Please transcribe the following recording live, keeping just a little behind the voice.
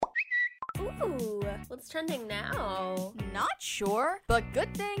Ooh, what's trending now? Not sure, but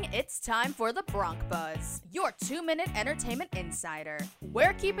good thing it's time for the Bronc Buzz, your 2-minute entertainment insider.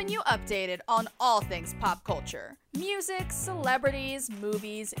 We're keeping you updated on all things pop culture. Music, celebrities,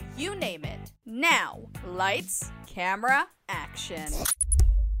 movies, you name it. Now, lights, camera, action.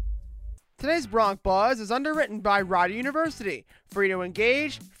 Today's Bronc Buzz is underwritten by Rider University. Free to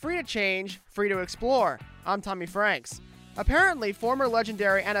engage, free to change, free to explore. I'm Tommy Franks. Apparently, former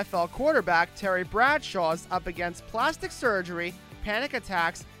legendary NFL quarterback Terry Bradshaw is up against plastic surgery, panic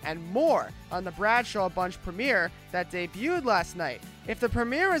attacks, and more on the Bradshaw Bunch premiere that debuted last night. If the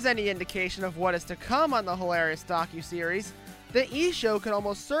premiere is any indication of what is to come on the hilarious docuseries, the E! Show could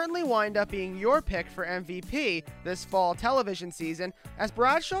almost certainly wind up being your pick for MVP this fall television season, as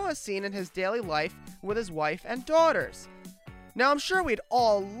Bradshaw is seen in his daily life with his wife and daughters. Now, I'm sure we'd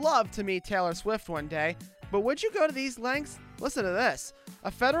all love to meet Taylor Swift one day, but would you go to these lengths? Listen to this.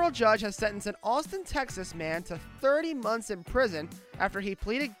 A federal judge has sentenced an Austin, Texas man to 30 months in prison after he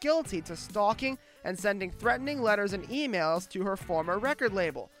pleaded guilty to stalking and sending threatening letters and emails to her former record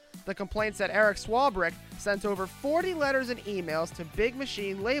label. The complaint said Eric Swabrick sent over 40 letters and emails to Big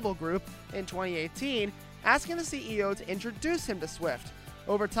Machine Label Group in 2018, asking the CEO to introduce him to Swift.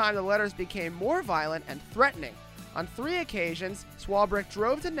 Over time, the letters became more violent and threatening. On 3 occasions, Swabrick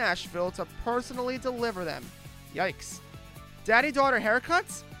drove to Nashville to personally deliver them. Yikes. Daddy-daughter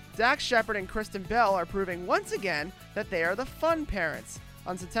haircuts? Dax Shepard and Kristen Bell are proving once again that they are the fun parents.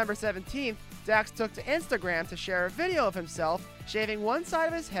 On September 17th, Dax took to Instagram to share a video of himself shaving one side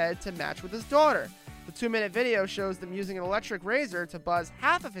of his head to match with his daughter. The 2-minute video shows them using an electric razor to buzz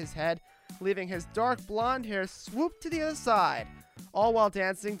half of his head, leaving his dark blonde hair swooped to the other side, all while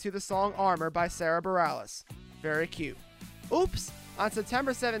dancing to the song Armor by Sarah Bareilles. Very cute. Oops! On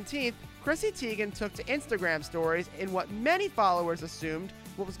September 17th, Chrissy Teigen took to Instagram stories in what many followers assumed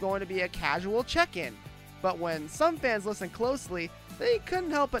was going to be a casual check-in. But when some fans listened closely, they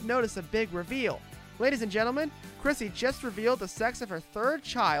couldn't help but notice a big reveal. Ladies and gentlemen, Chrissy just revealed the sex of her 3rd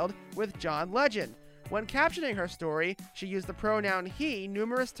child with John Legend. When captioning her story, she used the pronoun he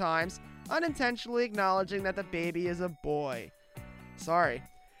numerous times, unintentionally acknowledging that the baby is a boy. Sorry.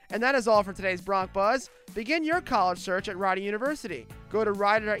 And that is all for today's Bronc Buzz. Begin your college search at Rider University. Go to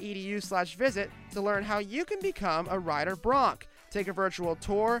rider.edu/visit to learn how you can become a Rider Bronc. Take a virtual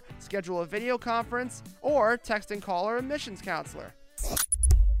tour, schedule a video conference, or text and call our admissions counselor.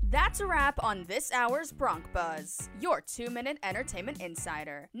 That's a wrap on this hour's Bronc Buzz, your 2-minute entertainment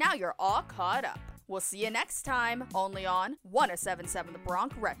insider. Now you're all caught up. We'll see you next time, only on 107.7 The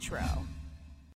Bronc Retro.